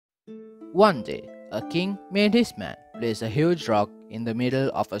One day, a king made his man place a huge rock in the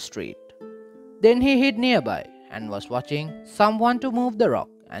middle of a street. Then he hid nearby and was watching someone to move the rock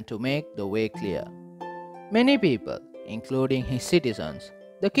and to make the way clear. Many people, including his citizens,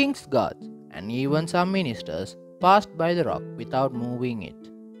 the king's guards, and even some ministers, passed by the rock without moving it.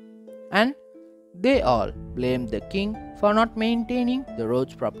 And they all blamed the king for not maintaining the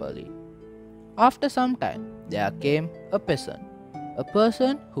roads properly. After some time, there came a peasant, a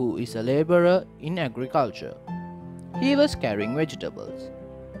person who is a laborer in agriculture. He was carrying vegetables.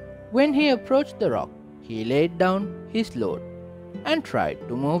 When he approached the rock, he laid down his load and tried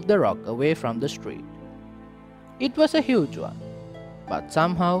to move the rock away from the street. It was a huge one, but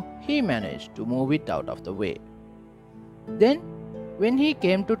somehow he managed to move it out of the way. Then, when he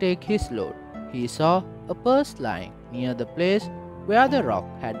came to take his load, he saw a purse lying near the place where the rock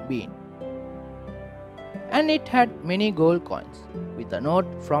had been, and it had many gold coins with a note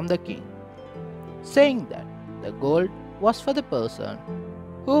from the king, saying that the gold was for the person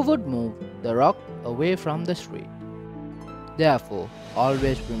who would move the rock away from the street. Therefore,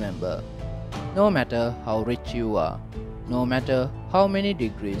 always remember, no matter how rich you are, no matter how many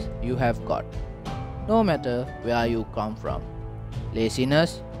degrees you have got, no matter where you come from,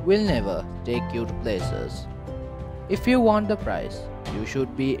 laziness will never take you to places. If you want the prize, you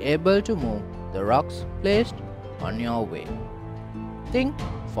should be able to move the rocks placed on your way. Think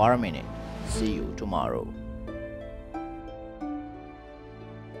for a minute. See you tomorrow.